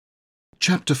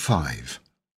Chapter 5.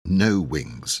 No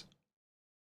Wings.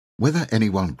 Whether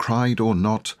anyone cried or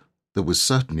not, there was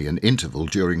certainly an interval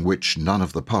during which none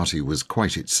of the party was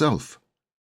quite itself.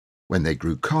 When they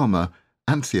grew calmer,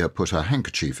 Anthea put her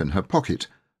handkerchief in her pocket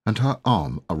and her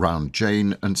arm around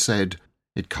Jane and said,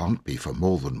 "It can't be for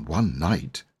more than one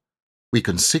night. We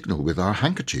can signal with our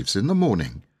handkerchiefs in the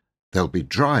morning. They'll be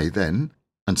dry then,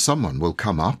 and someone will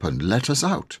come up and let us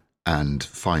out." "And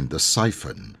find the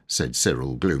siphon," said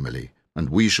Cyril gloomily, "and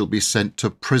we shall be sent to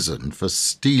prison for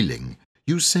stealing."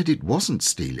 "You said it wasn't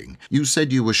stealing. You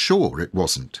said you were sure it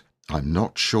wasn't." "I'm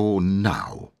not sure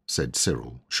now," said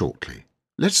Cyril shortly.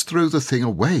 "Let's throw the thing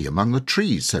away among the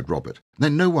trees," said Robert.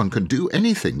 "Then no one can do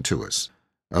anything to us."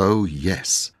 "Oh,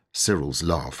 yes," Cyril's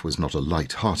laugh was not a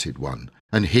light-hearted one,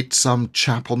 "and hit some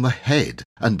chap on the head,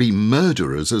 and be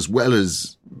murderers as well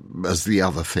as the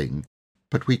other thing."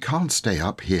 "But we can't stay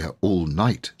up here all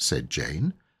night," said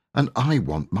Jane, "and I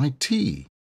want my tea."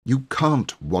 "You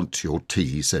can't want your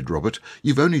tea," said Robert.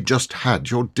 "You've only just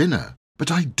had your dinner." "But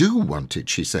I do want it,"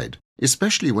 she said,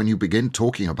 "especially when you begin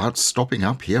talking about stopping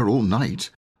up here all night.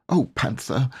 Oh,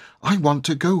 Panther, I want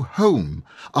to go home.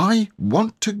 I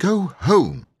want to go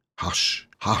home." "Hush,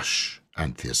 hush,"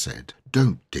 Anthea said.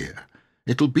 "Don't, dear.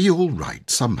 It'll be all right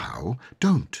somehow.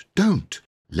 Don't.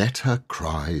 "Let her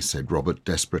cry," said Robert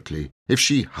desperately. "If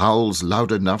she howls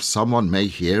loud enough, someone may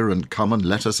hear and come and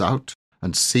let us out."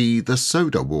 "And see the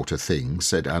soda-water thing,"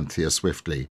 said Anthea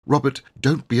swiftly. "Robert,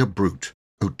 don't be a brute.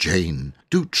 Oh, Jane,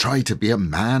 do try to be a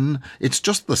man. It's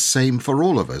just the same for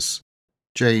all of us."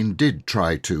 Jane did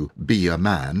try to be a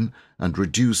man, and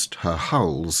reduced her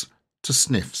howls to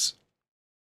sniffs.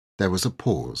 There was a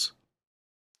pause.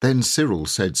 Then Cyril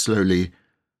said slowly,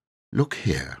 "Look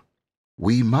here.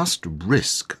 We must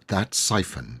risk that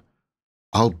siphon.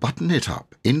 I'll button it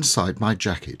up inside my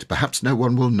jacket. Perhaps no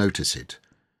one will notice it.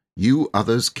 You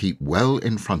others keep well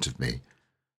in front of me.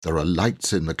 There are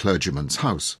lights in the clergyman's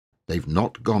house. They've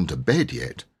not gone to bed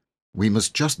yet. We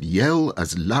must just yell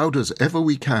as loud as ever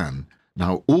we can.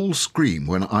 Now all scream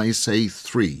when I say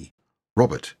 3.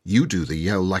 Robert, you do the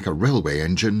yell like a railway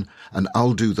engine, and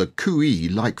I'll do the cooee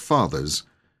like father's.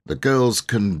 The girls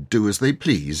can do as they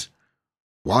please.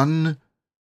 1,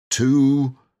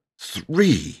 2,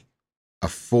 3. A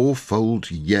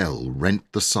fourfold yell rent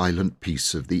the silent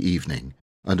peace of the evening,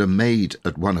 and a maid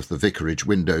at one of the vicarage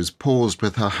windows paused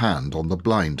with her hand on the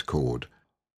blind cord.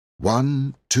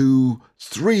 1, 2,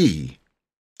 3.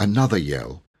 Another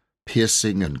yell,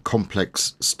 piercing and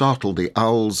complex, startled the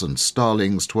owls and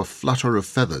starlings to a flutter of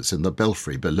feathers in the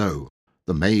belfry below.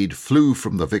 The maid flew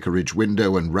from the vicarage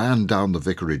window and ran down the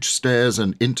vicarage stairs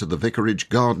and into the vicarage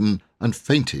garden, and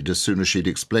fainted as soon as she'd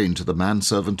explained to the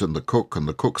manservant and the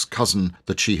cook's cousin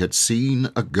that she had seen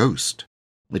a ghost.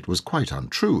 It was quite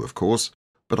untrue, of course,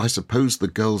 but I suppose the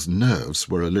girl's nerves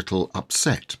were a little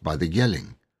upset by the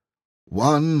yelling.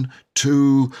 1,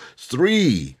 2,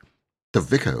 3. The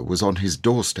vicar was on his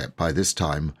doorstep by this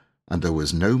time, and there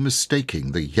was no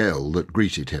mistaking the yell that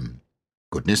greeted him.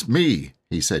 "Goodness me,"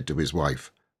 he said to his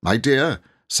wife. "My dear,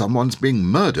 someone's being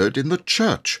murdered in the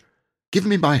church. Give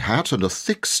me my hat and a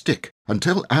thick stick, and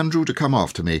tell Andrew to come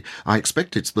after me. I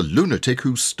expect it's the lunatic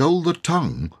who stole the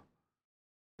tongue."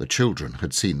 The children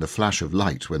had seen the flash of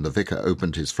light when the vicar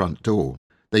opened his front door.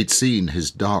 They'd seen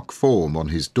his dark form on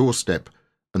his doorstep,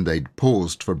 and they'd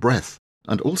paused for breath,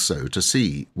 and also to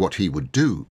see what he would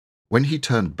do. When he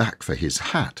turned back for his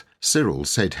hat, Cyril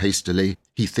said hastily,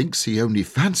 "He thinks he only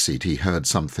fancied he heard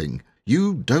something.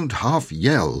 You don't half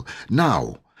yell.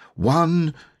 Now,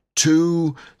 1,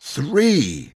 2,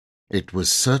 3. It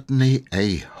was certainly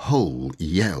a whole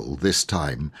yell this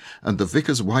time, and the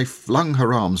vicar's wife flung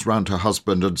her arms round her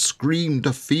husband and screamed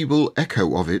a feeble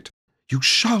echo of it. "You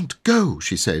shan't go,"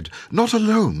 she said. "Not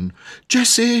alone.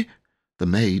 Jessie!" The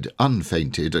maid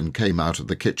unfainted and came out of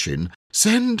the kitchen.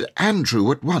 "Send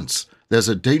Andrew at once. There's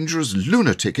a dangerous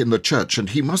lunatic in the church,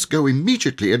 and he must go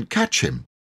immediately and catch him."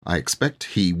 "I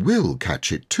expect he will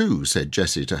catch it too," said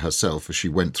Jessie to herself as she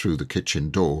went through the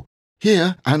kitchen door.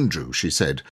 "Here, Andrew," she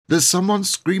said. "There's someone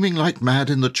screaming like mad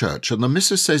in the church, and the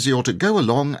missus says you ought to go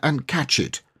along and catch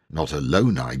it." "Not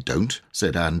alone, I don't,"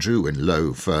 said Andrew in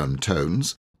low, firm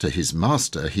tones. To his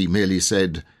master he merely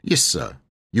said, "Yes, sir."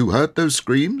 "You heard those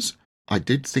screams?" "I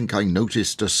did think I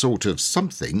noticed a sort of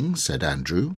something," said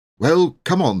Andrew. "Well,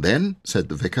 come on then," said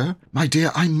the vicar. "My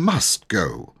dear, I must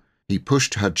go." He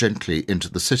pushed her gently into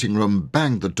the sitting-room,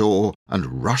 banged the door,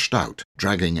 and rushed out,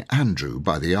 dragging Andrew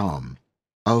by the arm.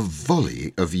 A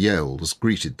volley of yells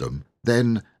greeted them.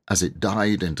 Then, as it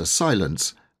died into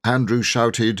silence, Andrew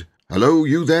shouted, "Hello,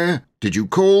 you there? Did you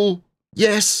call?"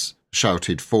 "Yes,"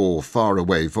 shouted 4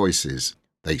 faraway voices.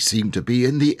 "They seem to be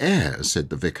in the air," said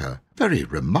the vicar. "Very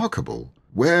remarkable."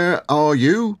 "Where are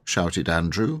you?" shouted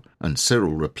Andrew, and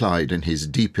Cyril replied in his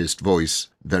deepest voice,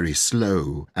 very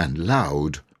slow and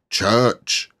loud,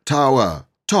 "Church, tower,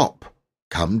 top."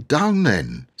 "Come down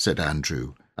then," said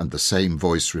Andrew, and the same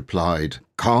voice replied,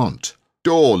 "Can't.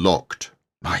 Door locked."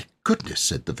 "My goodness,"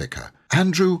 said the vicar.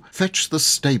 "Andrew, fetch the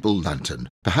stable lantern.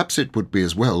 Perhaps it would be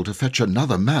as well to fetch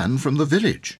another man from the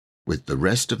village." "With the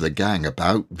rest of the gang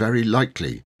about, very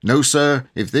likely." "No, sir,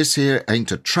 if this here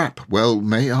ain't a trap, well,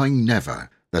 may I never.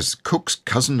 There's cook's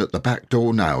cousin at the back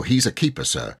door now. He's a keeper,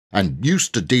 sir, and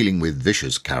used to dealing with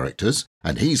vicious characters,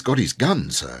 and he's got his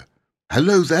gun, sir."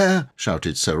 "Hello there,"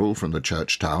 shouted Cyril from the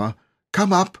church tower.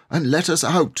 "Come up and let us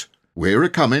out." "We're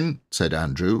a-coming," said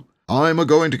Andrew. "I'm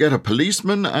a-going to get a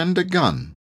policeman and a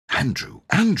gun."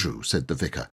 Andrew, said the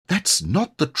vicar, "that's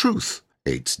not the truth."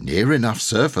 "It's near enough,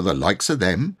 sir, for the likes of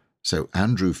them." So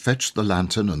Andrew fetched the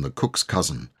lantern and the cook's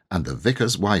cousin, and the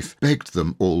vicar's wife begged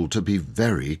them all to be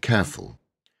very careful.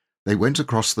 They went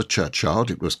across the churchyard.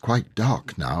 It was quite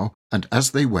dark now, and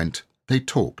as they went, they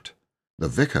talked. The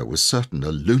vicar was certain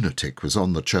a lunatic was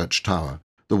on the church tower,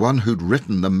 the one who'd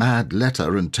written the mad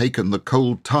letter and taken the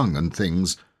cold tongue and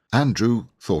things. Andrew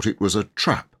thought it was a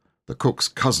trap. The cook's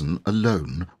cousin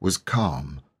alone was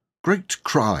calm. "Great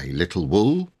cry, little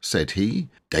wool," said he.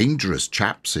 "Dangerous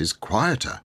chaps is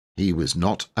quieter." He was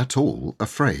not at all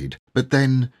afraid, but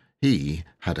then he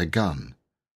had a gun.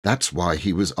 That's why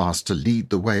he was asked to lead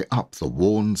the way up the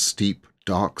worn, steep,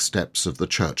 dark steps of the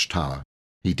church tower.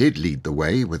 He did lead the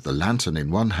way with the lantern in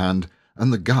one hand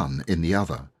and the gun in the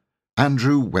other.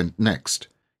 Andrew went next.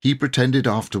 He pretended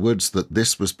afterwards that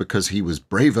this was because he was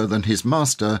braver than his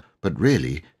master, but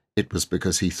really it was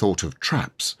because he thought of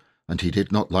traps, and he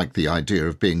did not like the idea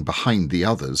of being behind the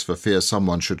others for fear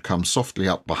someone should come softly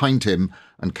up behind him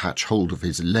and catch hold of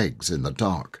his legs in the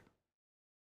dark.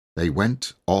 They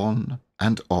went on,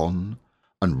 and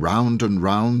round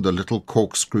the little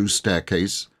corkscrew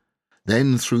staircase,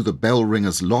 then through the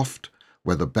bell-ringer's loft,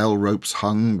 where the bell-ropes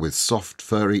hung with soft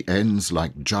furry ends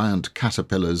like giant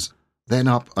caterpillars, then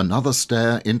up another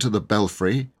stair into the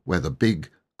belfry, where the big,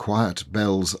 quiet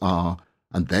bells are,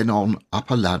 and then on up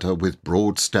a ladder with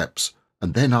broad steps,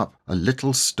 and then up a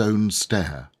little stone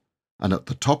stair. And at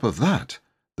the top of that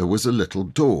there was a little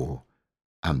door,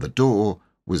 and the door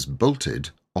was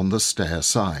bolted on the stair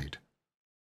side.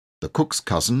 The cook's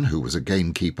cousin, who was a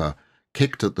gamekeeper,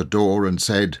 kicked at the door and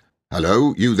said,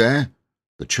 "Hello, you there?"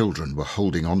 The children were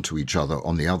holding on to each other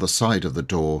on the other side of the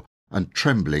door and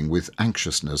trembling with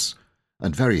anxiousness,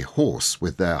 and very hoarse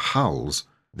with their howls.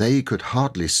 They could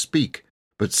hardly speak,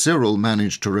 but Cyril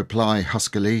managed to reply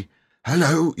huskily,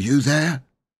 "Hello, you there?"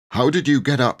 "How did you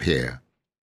get up here?"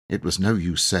 It was no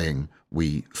use saying,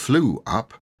 "We flew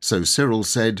up," so Cyril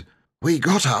said, "We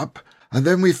got up, and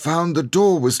then we found the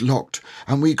door was locked,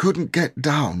 and we couldn't get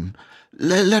down.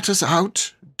 Let us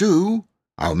out, do."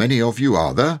 "How many of you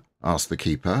are there?" asked the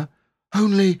keeper.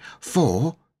 "Only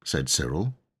 4, said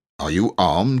Cyril. "Are you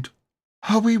armed?"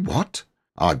 "Are we what?"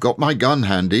 "I've got my gun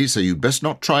handy, so you'd best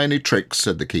not try any tricks,"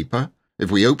 said the keeper. "If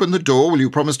we open the door, will you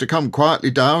promise to come quietly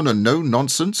down and no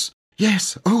nonsense?"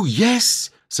 "Yes, oh yes,"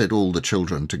 said all the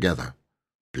children together.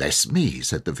 "Bless me,"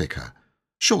 said the vicar.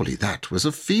 "Surely that was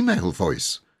a female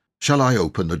voice." "Shall I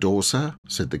open the door, sir?"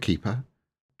 said the keeper.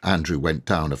 Andrew went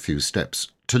down a few steps.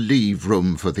 "To leave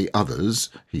room for the others,"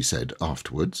 he said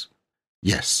afterwards.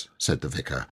 "Yes," said the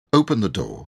vicar. "Open the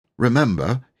door.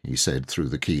 Remember," he said through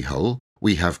the keyhole,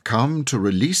 "we have come to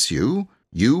release you.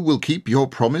 You will keep your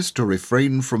promise to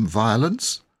refrain from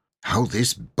violence." "How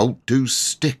this bolt do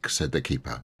stick," said the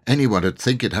keeper. "Anyone 'ud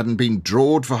think it hadn't been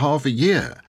drawed for half a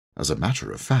year." As a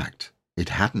matter of fact, it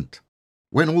hadn't.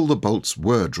 When all the bolts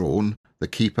were drawn, the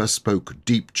keeper spoke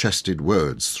deep-chested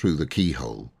words through the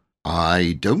keyhole.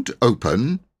 "I don't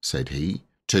open," said he,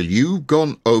 "till you've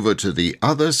gone over to the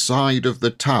other side of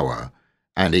the tower,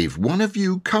 and if one of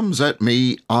you comes at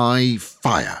me, I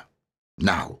fire.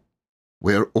 Now."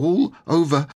 "We're all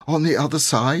over on the other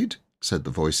side," said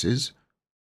the voices.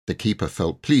 The keeper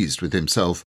felt pleased with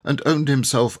himself and owned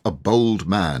himself a bold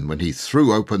man when he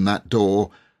threw open that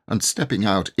door and, stepping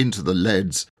out into the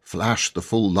leads, flashed the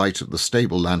full light of the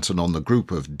stable lantern on the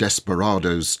group of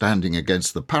desperadoes standing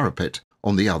against the parapet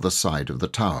on the other side of the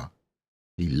tower.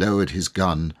 He lowered his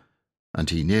gun, and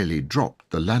he nearly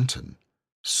dropped the lantern.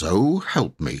 "So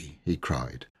help me," he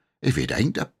cried, "if it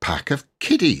ain't a pack of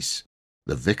kiddies!"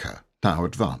 The vicar now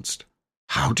advanced.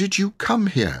 "How did you come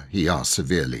here?" he asked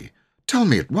severely. "Tell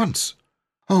me at once."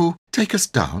 "Oh, take us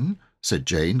down," said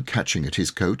Jane, catching at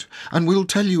his coat, "and we'll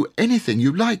tell you anything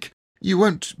you like. You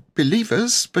won't believe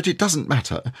us, but it doesn't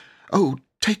matter. Oh,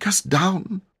 take us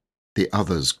down." The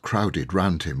others crowded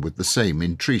round him with the same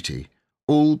entreaty,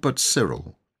 all but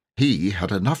Cyril. He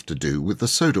had enough to do with the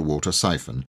soda-water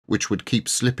siphon, which would keep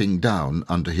slipping down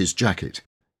under his jacket.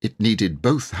 It needed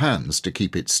both hands to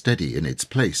keep it steady in its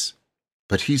place.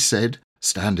 But he said,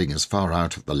 standing as far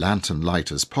out of the lantern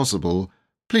light as possible,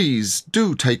 "Please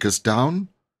do take us down."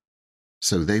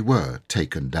 So they were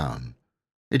taken down.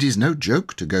 It is no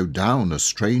joke to go down a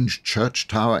strange church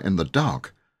tower in the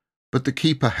dark, but the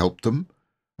keeper helped them.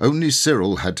 Only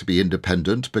Cyril had to be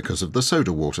independent because of the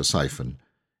soda-water siphon.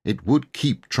 It would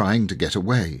keep trying to get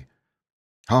away.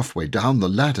 Halfway down the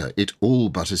ladder it all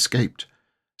but escaped.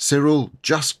 Cyril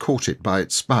just caught it by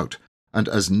its spout, and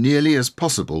as nearly as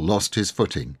possible lost his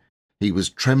footing. He was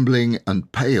trembling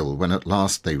and pale when at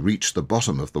last they reached the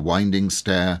bottom of the winding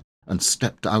stair and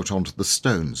stepped out onto the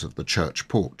stones of the church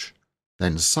porch.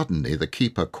 Then suddenly the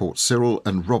keeper caught Cyril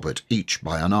and Robert each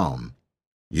by an arm.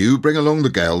 "You bring along the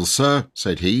girls, sir,"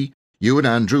 said he. "You and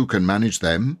Andrew can manage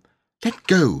them." "Let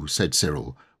go," said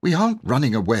Cyril. "We aren't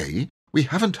running away. We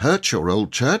haven't hurt your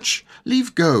old church.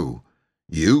 Leave go."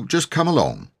 "You just come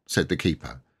along," said the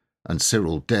keeper, and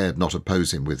Cyril dared not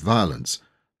oppose him with violence,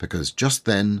 because just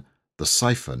then the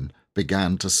siphon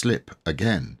began to slip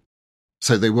again.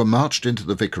 So they were marched into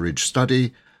the vicarage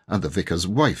study, and the vicar's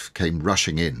wife came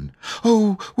rushing in.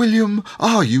 "Oh, William,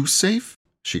 are you safe?"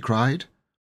 she cried.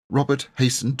 Robert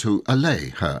hastened to allay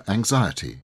her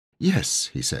anxiety. "Yes,"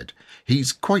 he said,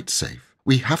 "he's quite safe.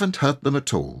 We haven't hurt them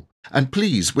at all. And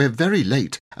please, we're very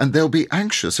late, and they'll be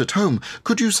anxious at home.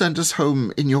 Could you send us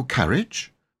home in your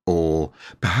carriage? Or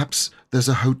perhaps there's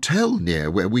a hotel near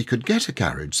where we could get a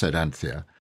carriage," said Anthea.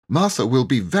 "Martha will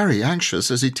be very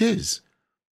anxious as it is."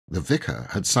 The vicar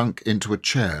had sunk into a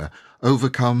chair,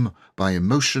 overcome by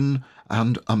emotion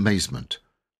and amazement.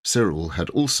 Cyril had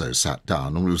also sat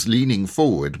down and was leaning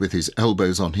forward with his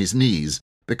elbows on his knees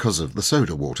because of the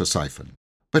soda-water siphon.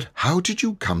 "But how did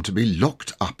you come to be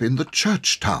locked up in the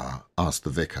church tower?" asked the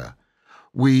vicar.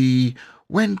 "We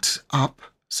went up,"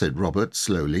 said Robert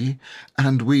slowly,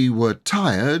 "and we were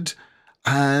tired,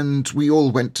 and we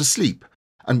all went to sleep.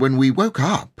 And when we woke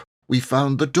up, we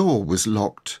found the door was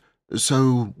locked,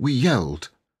 so we yelled."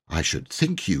 "I should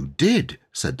think you did,"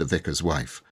 said the vicar's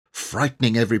wife.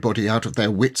 "Frightening everybody out of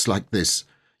their wits like this.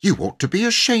 You ought to be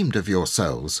ashamed of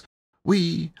yourselves."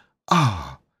 "We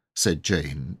are," said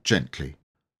Jane gently.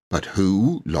 "But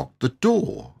who locked the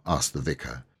door?" asked the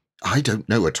vicar. "I don't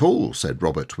know at all," said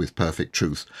Robert with perfect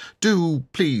truth. "Do,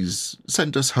 please,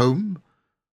 send us home."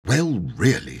 "Well,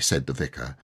 really," said the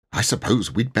vicar, "I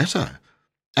suppose we'd better.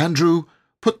 Andrew,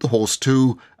 put the horse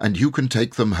to, and you can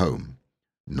take them home."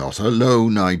 "Not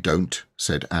alone, I don't,"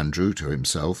 said Andrew to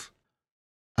himself.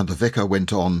 And the vicar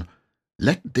went on,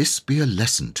 "Let this be a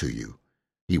lesson to you."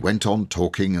 He went on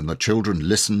talking, and the children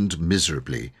listened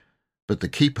miserably. But the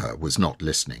keeper was not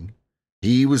listening.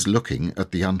 He was looking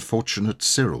at the unfortunate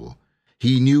Cyril.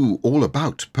 He knew all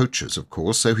about poachers, of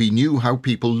course, so he knew how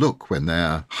people look when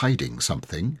they're hiding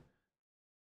something.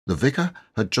 The vicar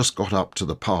had just got up to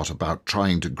the part about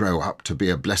trying to grow up to be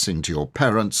a blessing to your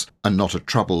parents and not a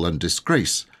trouble and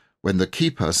disgrace, when the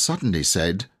keeper suddenly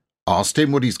said, "Ask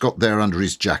him what he's got there under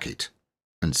his jacket."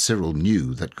 And Cyril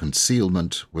knew that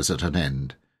concealment was at an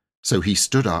end. So he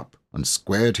stood up and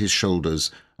squared his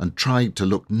shoulders and tried to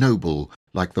look noble,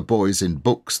 like the boys in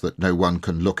books that no one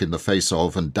can look in the face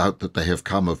of and doubt that they have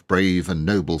come of brave and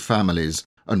noble families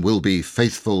and will be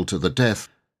faithful to the death,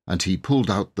 and he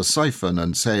pulled out the siphon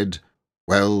and said,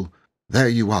 "Well, there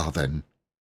you are then."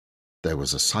 There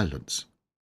was a silence.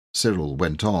 Cyril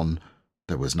went on.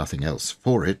 There was nothing else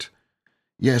for it.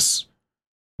 "Yes,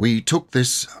 we took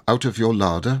this out of your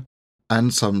larder,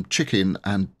 and some chicken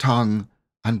and tongue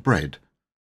and bread.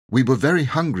 We were very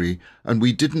hungry, and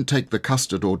we didn't take the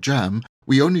custard or jam.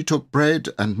 We only took bread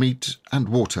and meat and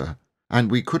water, and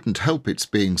we couldn't help its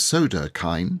being soda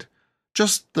kind.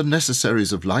 Just the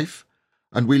necessaries of life.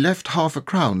 And we left 1/2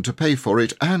 crown to pay for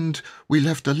it, and we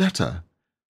left a letter.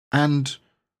 And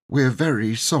we're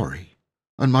very sorry.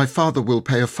 And my father will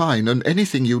pay a fine and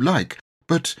anything you like,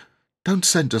 but don't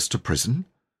send us to prison.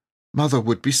 Mother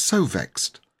would be so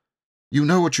vexed. You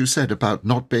know what you said about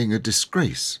not being a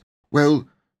disgrace. Well,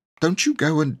 don't you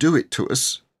go and do it to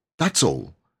us. That's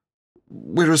all.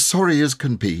 We're as sorry as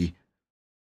can be.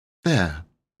 There."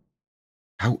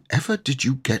 "However did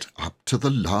you get up to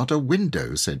the larder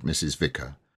window?" said Mrs.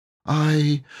 Vicar.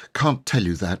 "I can't tell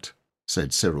you that,"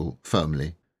 said Cyril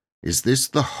firmly. "Is this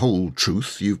the whole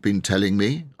truth you've been telling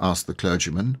me?" asked the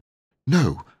clergyman.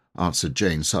 "No," answered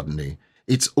Jane suddenly.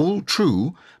 "It's all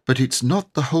true, but it's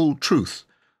not the whole truth.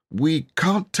 We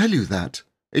can't tell you that.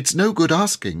 It's no good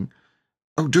asking.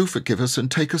 Oh, do forgive us and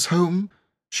take us home."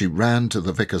 She ran to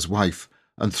the vicar's wife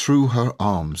and threw her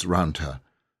arms round her.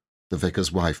 The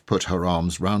vicar's wife put her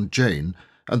arms round Jane,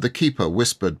 and the keeper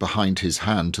whispered behind his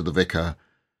hand to the vicar,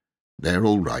 "They're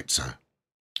all right, sir.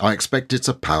 I expect it's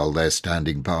a pal they're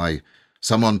standing by.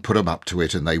 Someone put 'em up to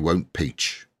it and they won't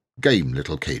peach. Game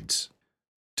little kids."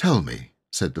 "Tell me,"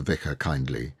 said the vicar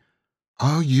kindly,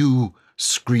 "are you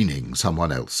screening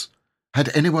someone else? Had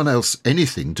anyone else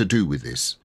anything to do with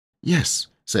this?" "Yes,"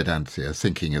 said Anthea,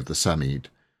 thinking of the Samide,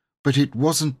 "but it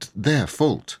wasn't their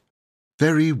fault."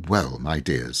 "Very well, my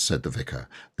dears," said the vicar.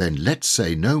 "Then let's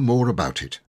say no more about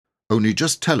it. Only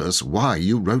just tell us why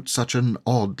you wrote such an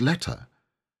odd letter."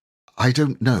 "I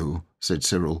don't know," said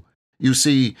Cyril. "You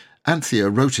see, Anthea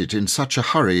wrote it in such a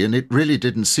hurry, and it really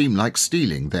didn't seem like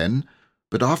stealing then.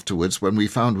 But afterwards, when we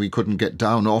found we couldn't get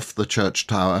down off the church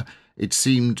tower, it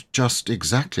seemed just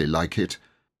exactly like it.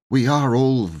 We are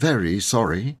all very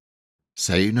sorry."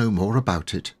 "Say no more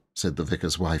about it," said the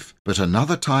vicar's wife, "but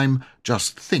another time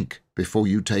just think before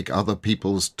you take other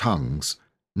people's tongues.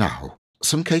 Now,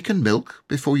 some cake and milk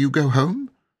before you go home?"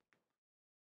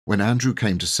 When Andrew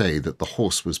came to say that the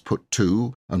horse was put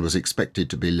to and was expected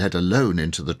to be led alone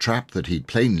into the trap that he'd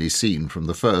plainly seen from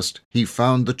the first, he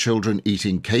found the children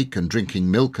eating cake and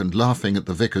drinking milk and laughing at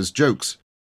the vicar's jokes.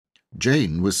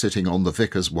 Jane was sitting on the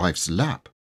vicar's wife's lap.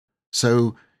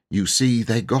 So, you see,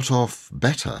 they got off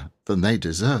better than they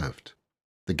deserved.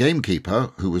 The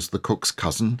gamekeeper, who was the cook's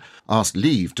cousin, asked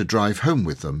leave to drive home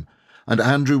with them, and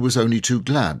Andrew was only too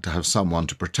glad to have someone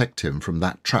to protect him from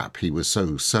that trap he was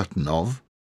so certain of.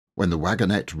 When the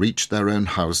wagonette reached their own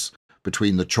house,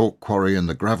 between the chalk quarry and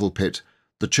the gravel pit,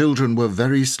 the children were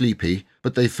very sleepy,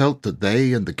 but they felt that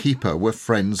they and the keeper were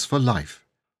friends for life.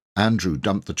 Andrew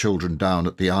dumped the children down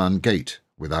at the iron gate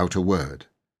without a word.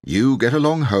 "You get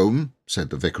along home," said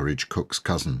the vicarage cook's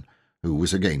cousin, who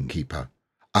was a gamekeeper.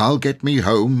 "I'll get me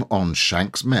home on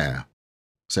Shank's mare."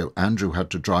 So Andrew had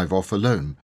to drive off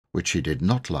alone, which he did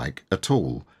not like at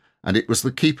all, and it was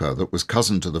the keeper that was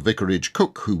cousin to the vicarage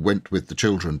cook who went with the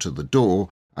children to the door,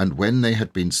 and when they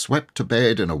had been swept to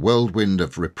bed in a whirlwind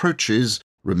of reproaches,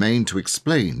 remained to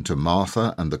explain to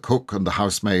Martha and the cook and the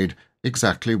housemaid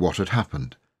exactly what had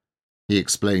happened. He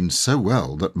explained so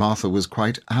well that Martha was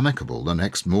quite amicable the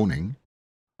next morning.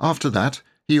 After that,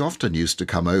 he often used to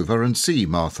come over and see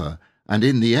Martha, and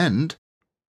in the end—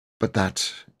 But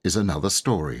that is another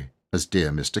story, as dear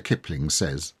Mr. Kipling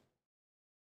says.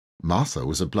 Martha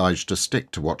was obliged to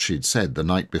stick to what she'd said the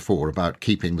night before about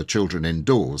keeping the children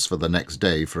indoors for the next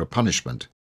day for a punishment,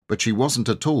 but she wasn't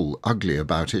at all ugly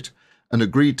about it, and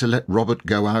agreed to let Robert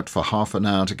go out for half an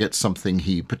hour to get something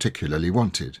he particularly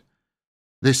wanted.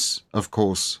 This, of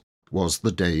course, was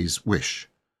the day's wish.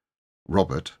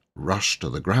 Robert rushed to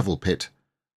the gravel pit,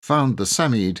 found the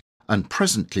Samide, and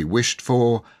presently wished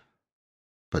for—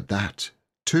 But that,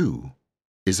 too,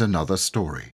 is another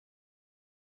story.